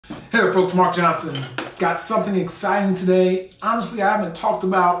Hey there folks, Mark Johnson. Got something exciting today. Honestly, I haven't talked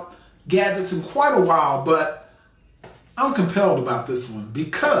about gadgets in quite a while, but I'm compelled about this one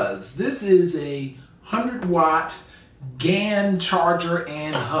because this is a 100-watt GaN Charger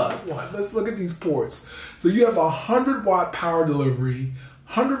and Hub. Let's look at these ports. So you have a 100-watt power delivery,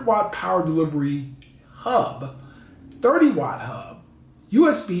 100-watt power delivery hub, 30-watt hub,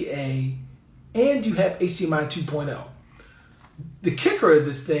 USB-A, and you have HDMI 2.0. The kicker of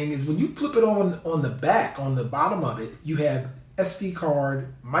this thing is when you flip it on the back, on the bottom of it, you have SD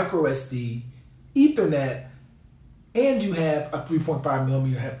card, micro SD, Ethernet, and you have a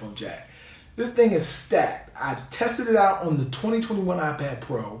 3.5mm headphone jack. This thing is stacked. I tested it out on the 2021 iPad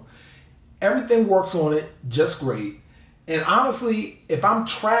Pro. Everything works on it just great. And honestly, if I'm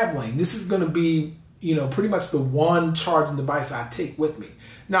traveling, this is going to be, pretty much the one charging device I take with me.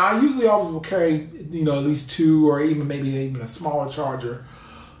 Now, I usually always will carry, at least two or maybe even a smaller charger.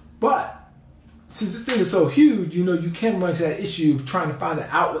 But since this thing is so huge, you can run into that issue of trying to find an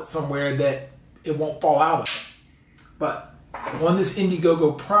outlet somewhere that it won't fall out of. But on this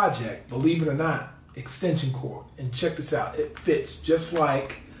Indiegogo project, believe it or not, extension cord. And check this out. It fits just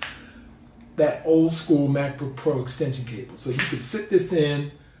like that old school MacBook Pro extension cable. So you can sit this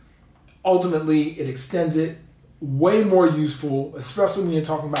in. Ultimately, it extends it. Way more useful, especially when you're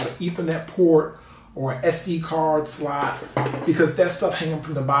talking about an Ethernet port or an SD card slot, because that stuff hanging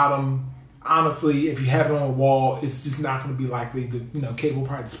from the bottom, honestly, if you have it on a wall, it's just not going to be likely the cable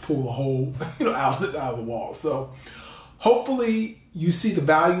probably just pull the whole out of the wall. So hopefully you see the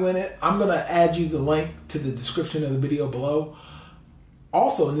value in it. I'm going to add you the link to the description of the video below.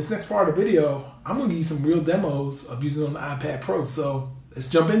 Also, in this next part of the video, I'm going to give you some real demos of using it on the iPad Pro. So let's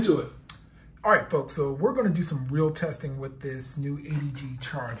jump into it. All right, folks, so we're going to do some real testing with this new 80G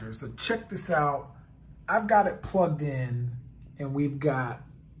charger. So check this out. I've got it plugged in, and we've got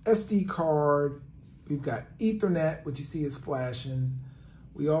SD card. We've got Ethernet, which you see is flashing.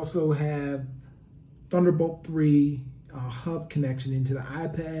 We also have Thunderbolt 3 hub connection into the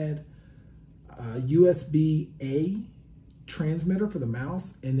iPad, USB-A transmitter for the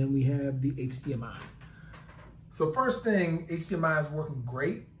mouse, and then we have the HDMI. So first thing, HDMI is working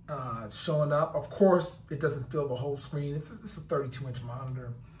great. It's showing up. Of course, it doesn't fill the whole screen. It's a 32-inch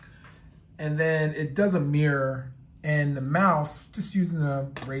monitor. And then it does a mirror. And the mouse, just using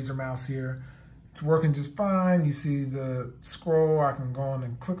the Razer mouse here, it's working just fine. You see the scroll. I can go on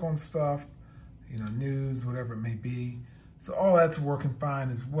and click on stuff, news, whatever it may be. So all that's working fine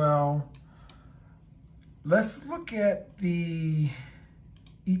as well. Let's look at the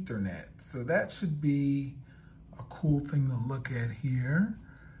Ethernet. So that should be a cool thing to look at here.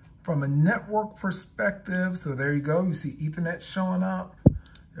 From a network perspective, so there you go. You see Ethernet showing up.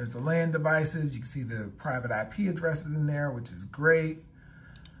 There's the LAN devices. You can see the private IP addresses in there, which is great.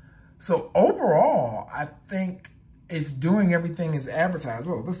 So overall, I think it's doing everything as advertised.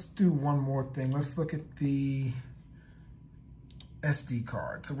 Oh, let's do one more thing. Let's look at the SD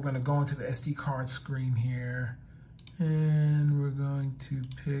card. So we're going to go into the SD card screen here, and we're going to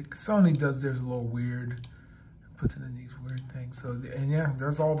pick, Sony does theirs a little weird. Puts it in these weird things. So, and yeah,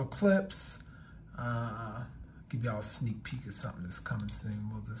 there's all the clips. Give y'all a sneak peek of something that's coming soon.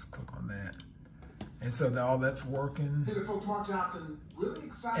 We'll just click on that. And so all that's working. Hey, folks, Mark Johnson, really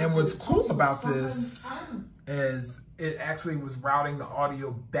excited. And what's cool about this is it actually was routing the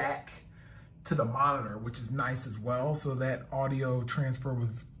audio back to the monitor, which is nice as well. So that audio transfer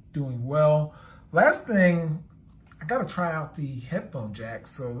was doing well. Last thing, I got to try out the headphone jack.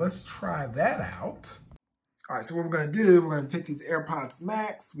 So let's try that out. All right, so what we're going to do, we're going to take these AirPods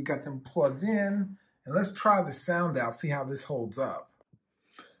Max. We got them plugged in, and let's try the sound out, see how this holds up.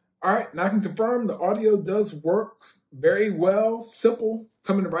 All right, now I can confirm the audio does work very well, simple,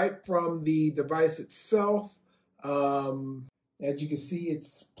 coming right from the device itself. As you can see,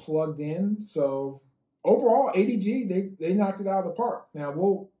 it's plugged in. So overall, 80G, they knocked it out of the park. Now,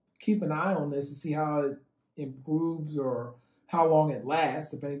 we'll keep an eye on this to see how it improves or how long it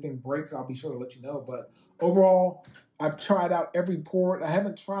lasts. If anything breaks, I'll be sure to let you know. But overall, I've tried out every port. I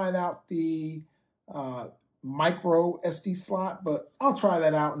haven't tried out the micro SD slot, but I'll try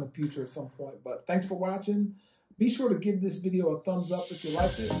that out in the future at some point. But thanks for watching. Be sure to give this video a thumbs up if you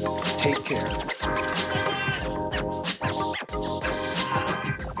liked it. Take care.